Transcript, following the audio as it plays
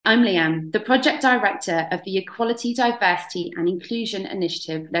I'm Leanne, the Project Director of the Equality, Diversity and Inclusion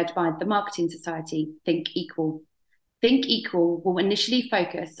Initiative led by the Marketing Society, Think Equal. Think Equal will initially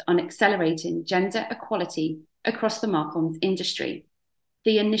focus on accelerating gender equality across the marcoms industry.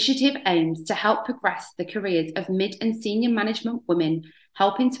 The initiative aims to help progress the careers of mid and senior management women,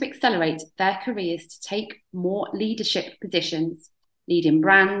 helping to accelerate their careers to take more leadership positions, leading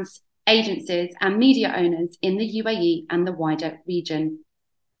brands, agencies and media owners in the UAE and the wider region.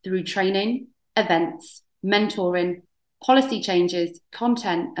 Through training, events, mentoring, policy changes,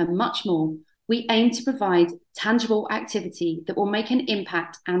 content, and much more, we aim to provide tangible activity that will make an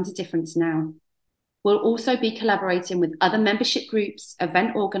impact and a difference now. We'll also be collaborating with other membership groups,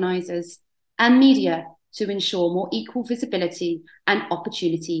 event organisers, and media to ensure more equal visibility and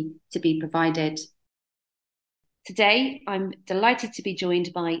opportunity to be provided. Today, I'm delighted to be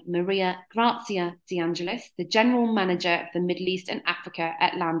joined by Mariagrazia de Angelis, the General Manager of the Middle East and Africa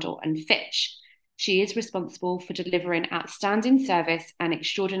at Landor and Fitch. She is responsible for delivering outstanding service and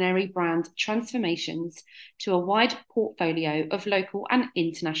extraordinary brand transformations to a wide portfolio of local and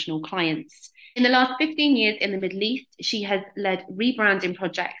international clients. In the last 15 years in the Middle East, she has led rebranding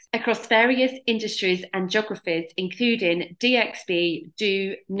projects across various industries and geographies, including DXB,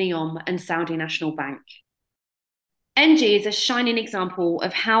 Do, Neom, and Saudi National Bank. NG is a shining example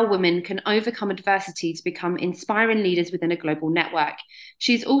of how women can overcome adversity to become inspiring leaders within a global network.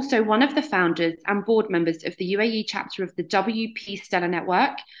 She's also one of the founders and board members of the UAE chapter of the WP Stellar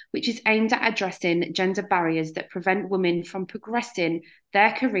Network, which is aimed at addressing gender barriers that prevent women from progressing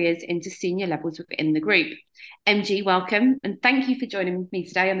their careers into senior levels within the group. MG, welcome, and thank you for joining me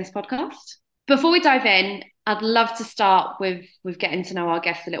today on this podcast. Before we dive in, I'd love to start with getting to know our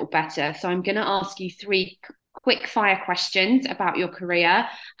guests a little better. So I'm going to ask you three quick fire questions about your career,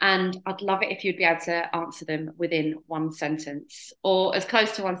 and I'd love it if you'd be able to answer them within one sentence or as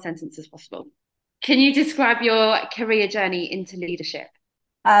close to one sentence as possible. Can you describe your career journey into leadership?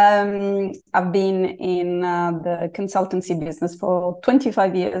 I've been in the consultancy business for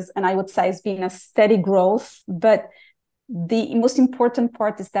 25 years, and I would say it's been a steady growth, but the most important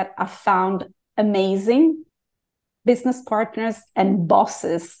part is that I found amazing business partners and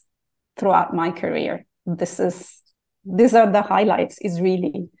bosses throughout my career. These are the highlights, is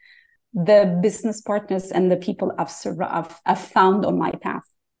really the business partners and the people I've found on my path.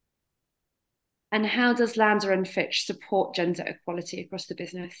 And how does Landor and Fitch support gender equality across the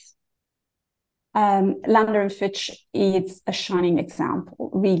business? Landor and Fitch is a shining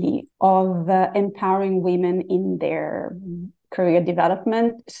example, really, of empowering women in their career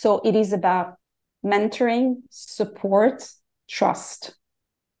development. So it is about mentoring, support, trust.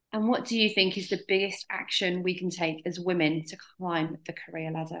 And what do you think is the biggest action we can take as women to climb the career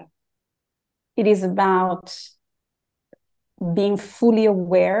ladder? It is about being fully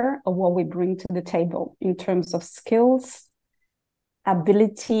aware of what we bring to the table in terms of skills,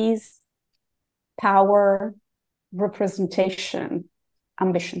 abilities, power, representation,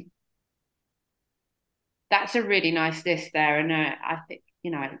 ambition. That's a really nice list there. And I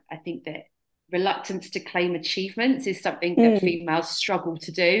think that reluctance to claim achievements is something that females struggle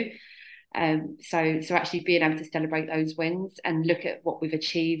to do. So actually being able to celebrate those wins and look at what we've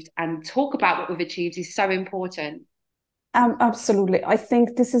achieved and talk about what we've achieved is so important. Absolutely. I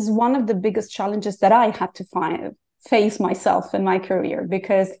think this is one of the biggest challenges that I had to face myself in my career,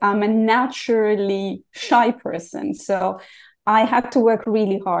 because I'm a naturally shy person. So I had to work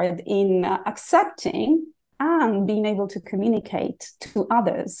really hard in accepting and being able to communicate to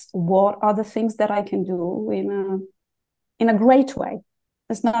others what are the things that I can do in a great way.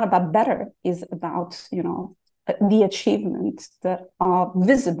 It's not about better, it's about, the achievements that are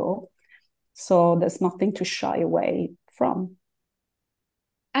visible. So there's nothing to shy away from.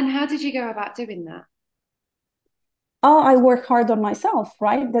 And how did you go about doing that? Oh, I work hard on myself,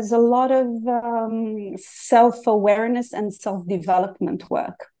 right? There's a lot of self-awareness and self-development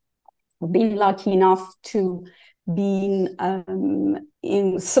work. I've been lucky enough to be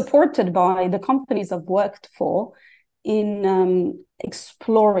supported by the companies I've worked for in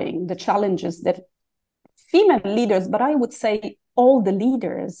exploring the challenges that female leaders, but I would say all the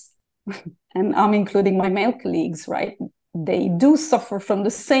leaders, and I'm including my male colleagues, right? They do suffer from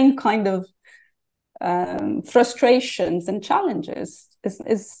the same kind of frustrations and challenges.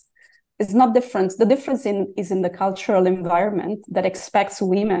 It's not different. The difference is in the cultural environment that expects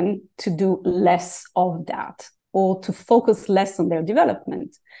women to do less of that or to focus less on their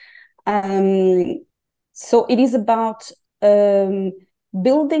development. So it is about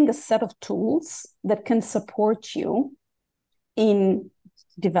building a set of tools that can support you in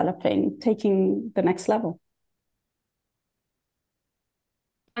developing, taking the next level.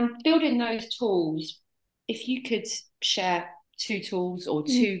 And building those tools, if you could share two tools or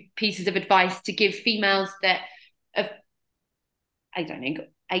two pieces of advice to give females that have, I don't know, got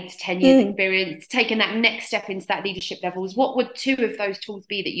 8 to 10 years experience, taking that next step into that leadership levels, what would two of those tools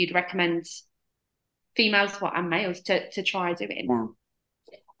be that you'd recommend females and males to try doing? Yeah.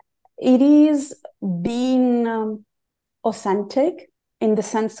 It is being authentic in the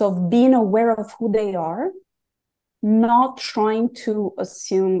sense of being aware of who they are, not trying to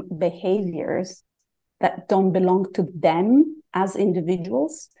assume behaviors that don't belong to them as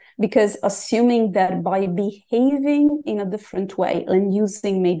individuals, because assuming that by behaving in a different way and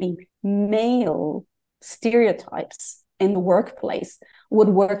using maybe male stereotypes in the workplace would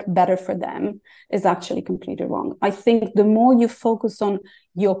work better for them is actually completely wrong. I think the more you focus on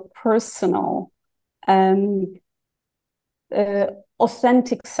your personal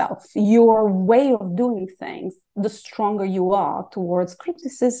authentic self, your way of doing things, the stronger you are towards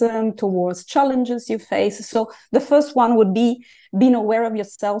criticism, towards challenges you face. So the first one would be being aware of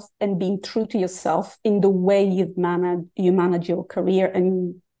yourself and being true to yourself in the way you manage your career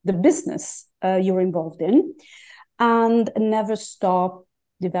and the business you're involved in, and never stop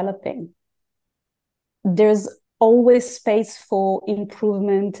developing. There's always space for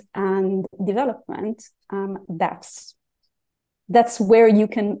improvement and development. That's where you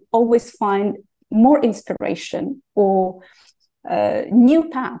can always find more inspiration or new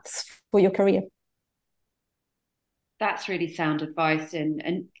paths for your career. That's really sound advice,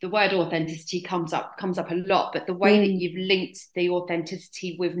 and the word authenticity comes up a lot, but the way that you've linked the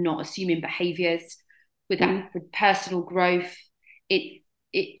authenticity with not assuming behaviors, with that with personal growth, it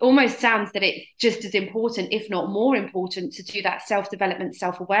almost sounds that it's just as important, if not more important, to do that self-development,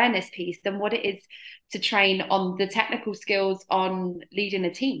 self-awareness piece than what it is to train on the technical skills on leading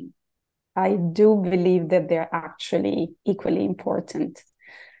a team. I do believe that they're actually equally important.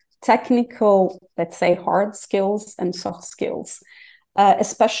 Technical, let's say, hard skills and soft skills,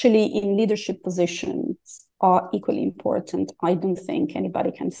 especially in leadership positions, are equally important. I don't think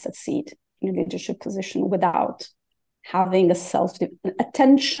anybody can succeed in a leadership position without having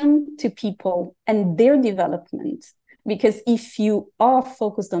attention to people and their development. Because if you are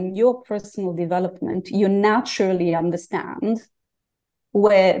focused on your personal development, you naturally understand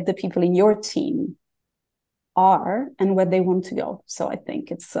where the people in your team are and where they want to go. So I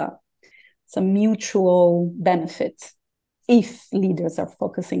think it's a mutual benefit if leaders are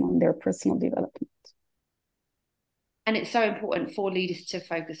focusing on their personal development. And it's so important for leaders to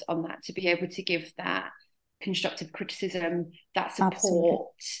focus on that, to be able to give that constructive criticism, that support, absolutely,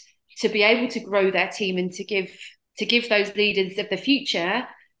 to be able to grow their team and to give those leaders of the future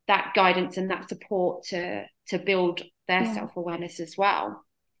that guidance and that support to build their self-awareness as well.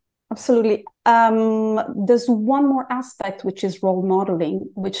 Absolutely. There's one more aspect, which is role modeling,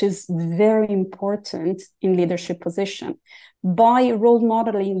 which is very important in leadership position. By role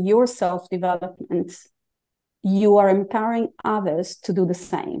modeling your self-development, you are empowering others to do the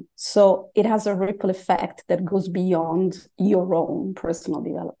same. So it has a ripple effect that goes beyond your own personal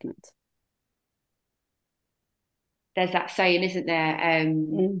development. There's that saying, isn't there?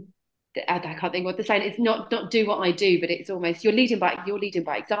 I can't think what the saying is. Not do what I do, but it's almost you're leading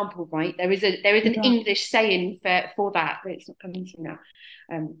by example, right? There is an English saying for that, but it's not coming to me now.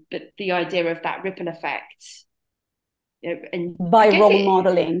 But the idea of that ripple effect, and by role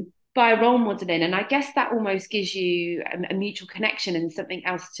modeling. By role modeling, and I guess that almost gives you a mutual connection and something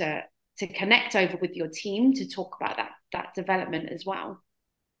else to connect over with your team to talk about that development as well.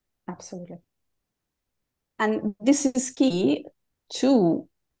 Absolutely. And this is key to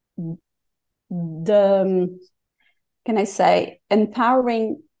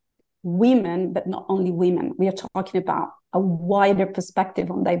empowering women, but not only women. We are talking about a wider perspective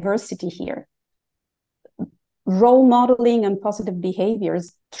on diversity here. Role modeling and positive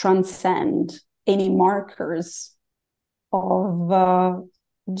behaviors transcend any markers of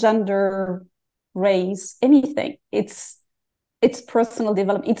gender, race, anything. It's personal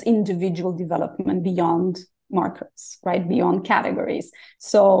development, it's individual development beyond markers, right? Beyond categories.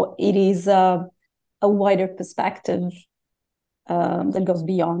 So it is a wider perspective that goes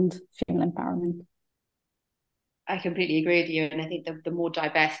beyond female empowerment. I completely agree with you. And I think the more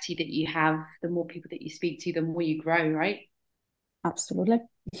diversity that you have, the more people that you speak to, the more you grow, right? Absolutely.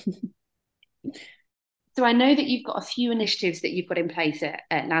 So I know that you've got a few initiatives that you've got in place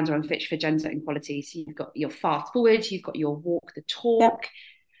at Landor and Fitch for gender equality. So you've got your Fast Forward, you've got your Walk the Talk. Yep.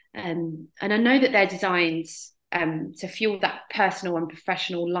 And I know that they're designed to fuel that personal and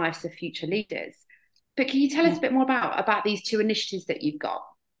professional lives of future leaders. But can you tell us a bit more about these two initiatives that you've got?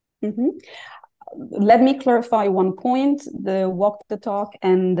 Mm-hmm. let me clarify one point. The walk the talk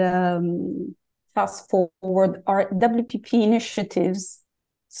and fast forward are WPP initiatives.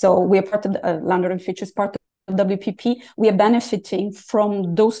 So we are part of Landor and Fitch is part of WPP. We are benefiting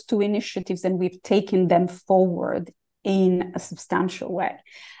from those two initiatives, and we've taken them forward in a substantial way.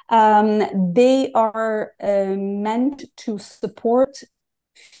 They are meant to support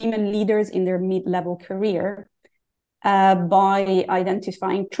female leaders in their mid-level career by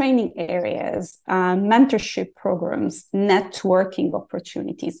identifying training areas, mentorship programs, networking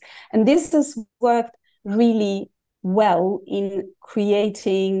opportunities. And this has worked really well in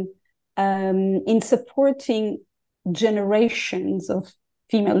creating, in supporting generations of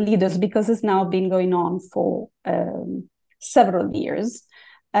female leaders, because it's now been going on for several years,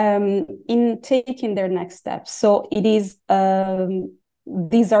 in taking their next steps. So it is,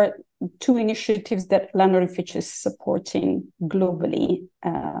 these are two initiatives that Landor and Fitch is supporting globally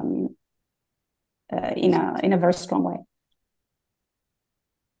in a very strong way.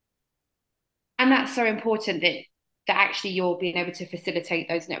 And that's so important that actually you're being able to facilitate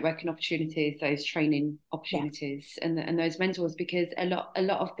those networking opportunities, those training opportunities, and those mentors, because a lot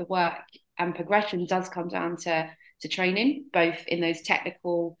of the work and progression does come down to training, both in those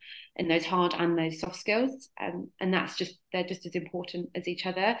technical and those hard and those soft skills, and they're just as important as each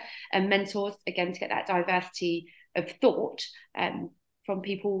other. And mentors, again, to get that diversity of thought from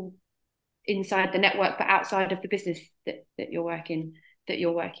people inside the network but outside of the business that you're working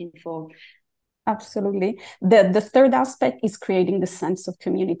for. Absolutely. The third aspect is creating the sense of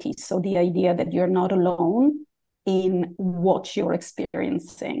community. So the idea that you're not alone in what you're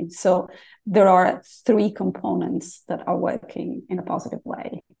experiencing. So there are three components that are working in a positive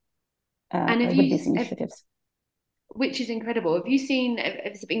way with these initiatives. Which is incredible. Have you seen,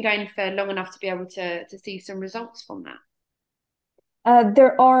 has it been going for long enough to be able to see some results from that?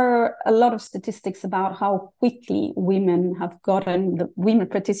 There are a lot of statistics about how quickly women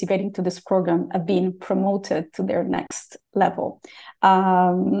participating to this program have been promoted to their next level.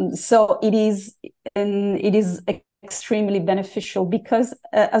 So it is extremely beneficial because,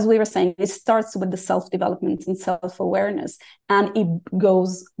 as we were saying, it starts with the self-development and self-awareness, and it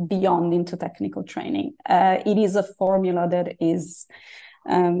goes beyond into technical training. It is a formula that is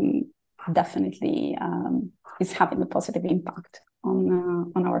definitely is having a positive impact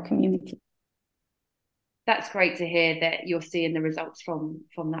on our community. That's great to hear that you're seeing the results from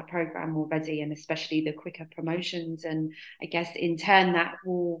that program already, and especially the quicker promotions. And I guess in turn that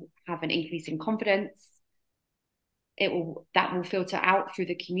will have an increase in confidence. That will filter out through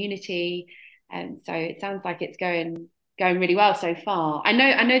the community, and so it sounds like it's going really well so far. I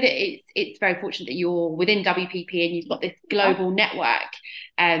know that it's very fortunate that you're within WPP and you've got this global network,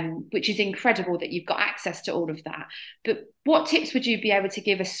 which is incredible that you've got access to all of that. But what tips would you be able to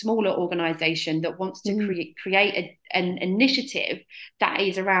give a smaller organisation that wants to create an initiative that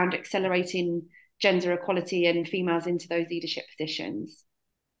is around accelerating gender equality and females into those leadership positions?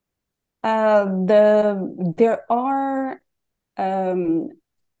 There are,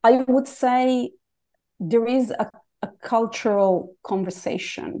 I would say, there is a cultural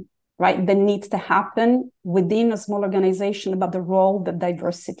conversation, right, that needs to happen within a small organization about the role that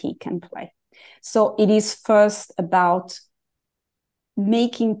diversity can play. So it is first about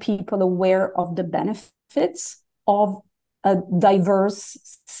making people aware of the benefits of a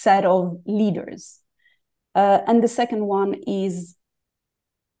diverse set of leaders. And the second one is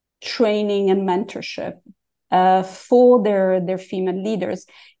training and mentorship for their female leaders.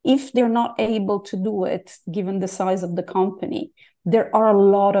 If they're not able to do it, given the size of the company, there are a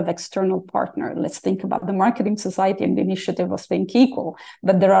lot of external partners. Let's think about the Marketing Society and the Initiative of Think Equal,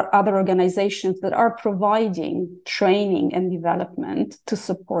 but there are other organizations that are providing training and development to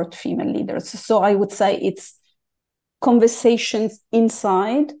support female leaders. So I would say it's conversations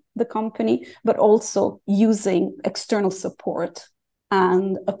inside the company, but also using external support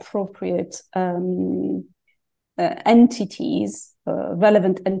and appropriate entities,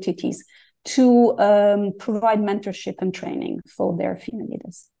 relevant entities, to provide mentorship and training for their female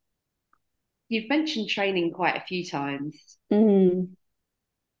leaders. You've mentioned training quite a few times. Mm-hmm.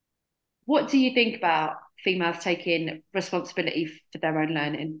 What do you think about females taking responsibility for their own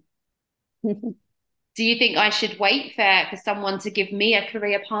learning? Mm-hmm. Do you think I should wait for someone to give me a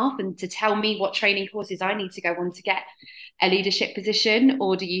career path and to tell me what training courses I need to go on to get a leadership position?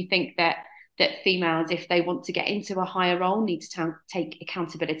 Or do you think that females, if they want to get into a higher role, need to take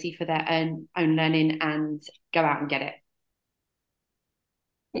accountability for their own learning and go out and get it?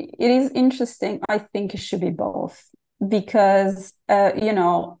 It is interesting. I think it should be both, because,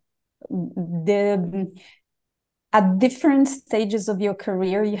 at different stages of your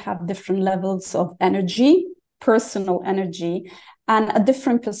career, you have different levels of energy, personal energy, and a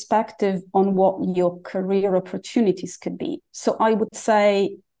different perspective on what your career opportunities could be. So I would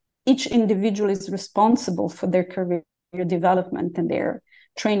say each individual is responsible for their career development and their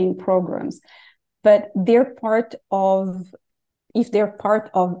training programs, but if they're part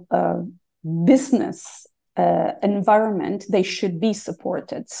of a business environment, they should be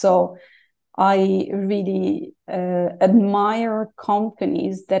supported. So I really admire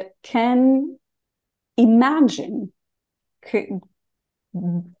companies that can imagine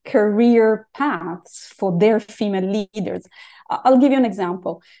career paths for their female leaders. I'll give you an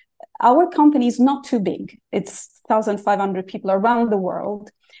example. Our company is not too big. It's 1,500 people around the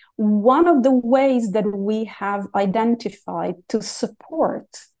world. One of the ways that we have identified to support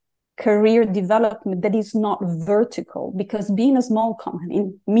career development that is not vertical, because being a small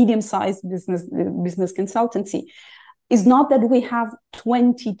company, medium-sized business consultancy, is not that we have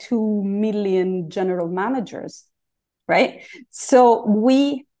 22 million general managers, right? So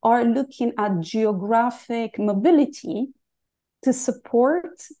we are looking at geographic mobility to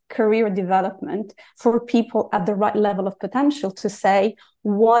support career development for people at the right level of potential, to say,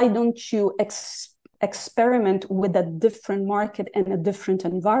 why don't you experiment with a different market and a different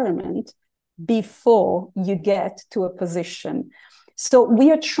environment before you get to a position? So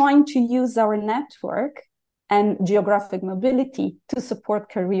we are trying to use our network and geographic mobility to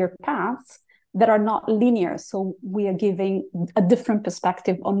support career paths that are not linear. So we are giving a different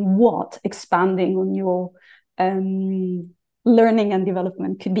perspective on what expanding on your learning and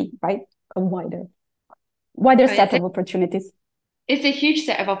development could be, right? A wider set of opportunities. It's a huge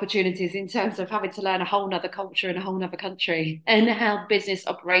set of opportunities in terms of having to learn a whole nother culture in a whole nother country, and how business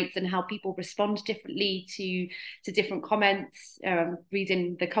operates and how people respond differently to different comments.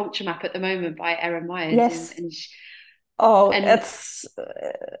 Reading the culture map at the moment by Erin Myers. Yes. It's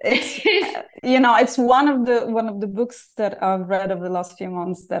it's one of the books that I've read over the last few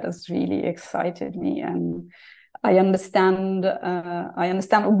months that has really excited me, and I understand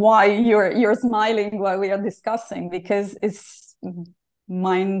why you're smiling while we are discussing, because it's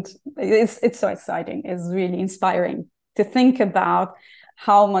so exciting. It's really inspiring to think about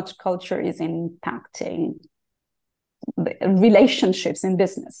how much culture is impacting the relationships in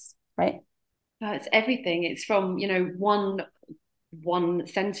business, right? It's everything. It's from, one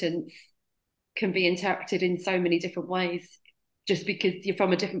sentence can be interpreted in so many different ways, just because you're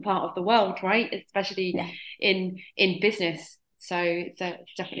from a different part of the world, right? Especially in business. So it's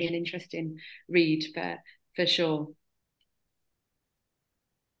definitely an interesting read for sure.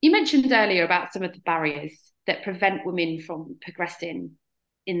 You mentioned earlier about some of the barriers that prevent women from progressing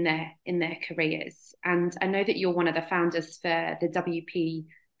in their careers, and I know that you're one of the founders for the WP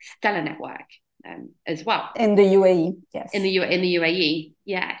Stellar Network as well. In the UAE, yes. In the UAE,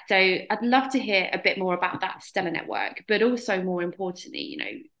 yeah. So I'd love to hear a bit more about that Stellar Network, but also more importantly,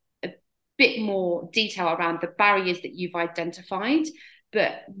 a bit more detail around the barriers that you've identified.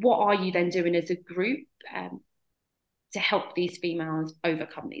 But what are you then doing as a group to help these females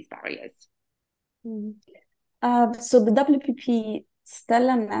overcome these barriers? So the WPP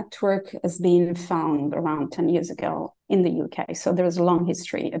Stellar Network has been found around 10 years ago in the UK. So there is a long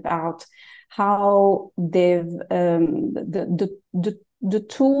history about how they've the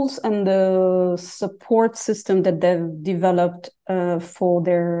tools and the support system that they've developed for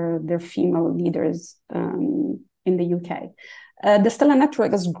their female leaders in the UK. The Stellar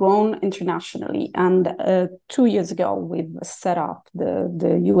Network has grown internationally, and 2 years ago we've set up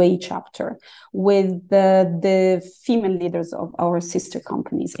the UAE chapter with the female leaders of our sister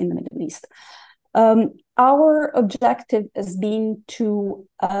companies in the Middle East. Our objective has been to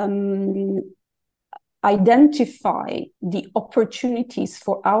identify the opportunities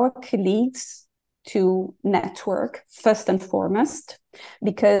for our colleagues to network first and foremost,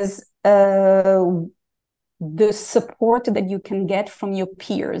 because the support that you can get from your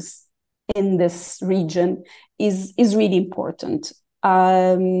peers in this region is really important.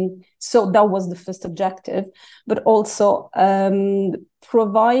 So that was the first objective, but also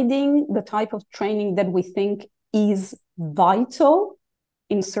providing the type of training that we think is vital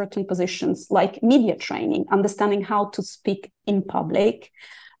in certain positions, like media training, understanding how to speak in public,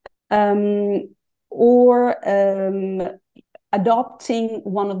 or adopting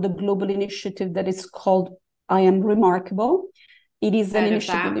one of the global initiatives that is called I Am Remarkable. It is an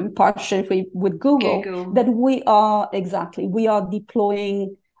initiative in partnership with Google that we are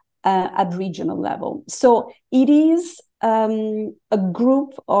deploying at regional level. So it is a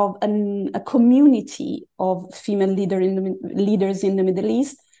group of a community of female leaders in the Middle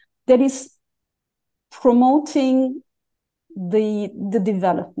East that is promoting the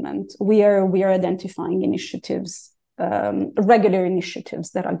development. We are identifying initiatives, regular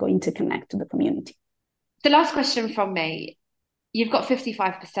initiatives that are going to connect to the community. The last question from me. You've got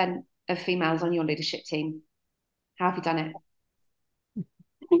 55% of females on your leadership team. How have you done it?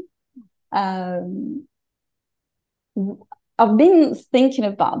 I've been thinking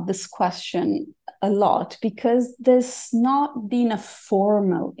about this question a lot because there's not been a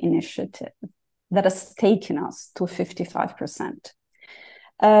formal initiative that has taken us to 55%.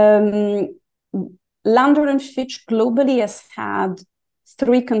 Landor & Fitch globally has had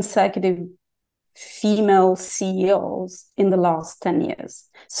 3 consecutive female CEOs in the last 10 years.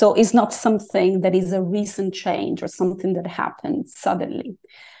 So it's not something that is a recent change or something that happened suddenly.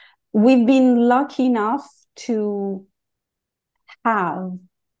 We've been lucky enough to have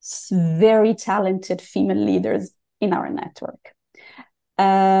very talented female leaders in our network.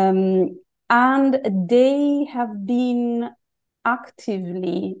 And they have been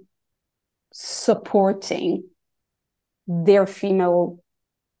actively supporting their female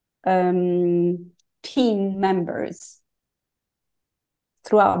team members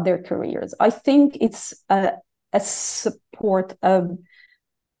throughout their careers. I think it's a support of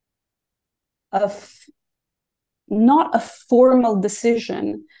not a formal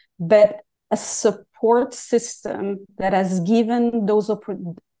decision, but a support system that has given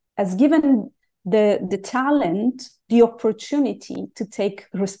the talent the opportunity to take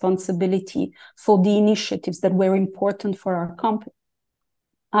responsibility for the initiatives that were important for our company.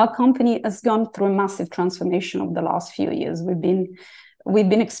 Our company has gone through a massive transformation over the last few years. We've been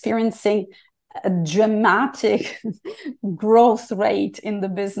experiencing a dramatic growth rate in the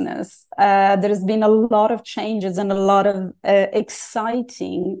business. There's been a lot of changes and a lot of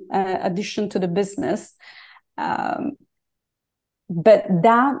exciting addition to the business. But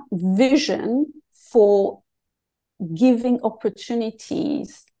that vision for giving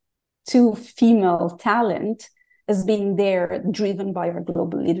opportunities to female talent has been there, driven by our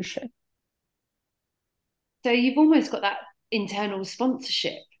global leadership. So you've almost got that internal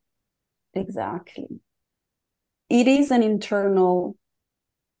sponsorship. Exactly. It is an internal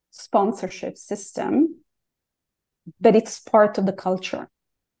sponsorship system, but it's part of the culture.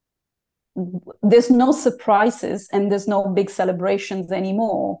 There's no surprises and there's no big celebrations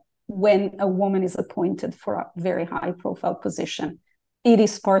anymore when a woman is appointed for a very high profile position. It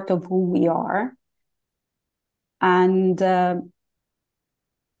is part of who we are. And the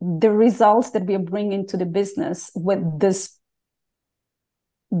results that we are bringing to the business with this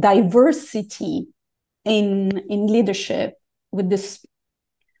diversity in leadership, with this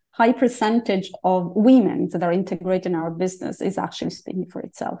high percentage of women that are integrated in our business, is actually speaking for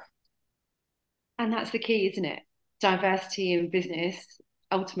itself. And that's the key, isn't it? Diversity in business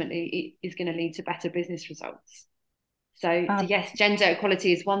ultimately is going to lead to better business results. So yes, gender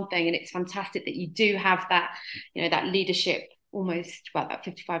equality is one thing, and it's fantastic that you do have that, that leadership, almost that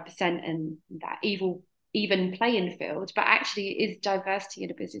 55% and that even playing field. But actually, is diversity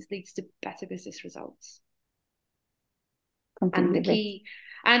in a business leads to better business results. Completely.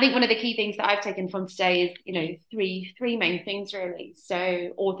 And I think one of the key things that I've taken from today is, three main things really.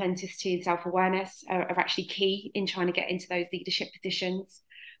 So authenticity and self-awareness are actually key in trying to get into those leadership positions.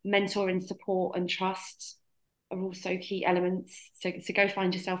 Mentoring, support, and trust are also key elements. So go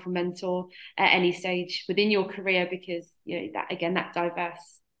find yourself a mentor at any stage within your career, because that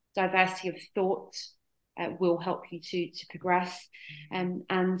diversity of thought will help you to progress. And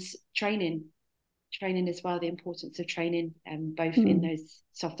training as well, the importance of training, both in those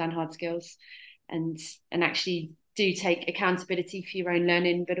soft and hard skills, and actually do take accountability for your own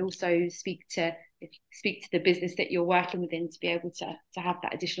learning, but also speak to the business that you're working within to be able to have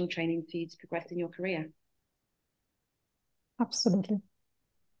that additional training for you to progress in your career. Absolutely.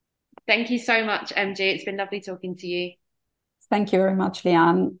 Thank you so much, MG. It's been lovely talking to you. Thank you very much,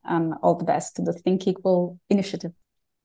 Leanne, and all the best to the Think Equal initiative.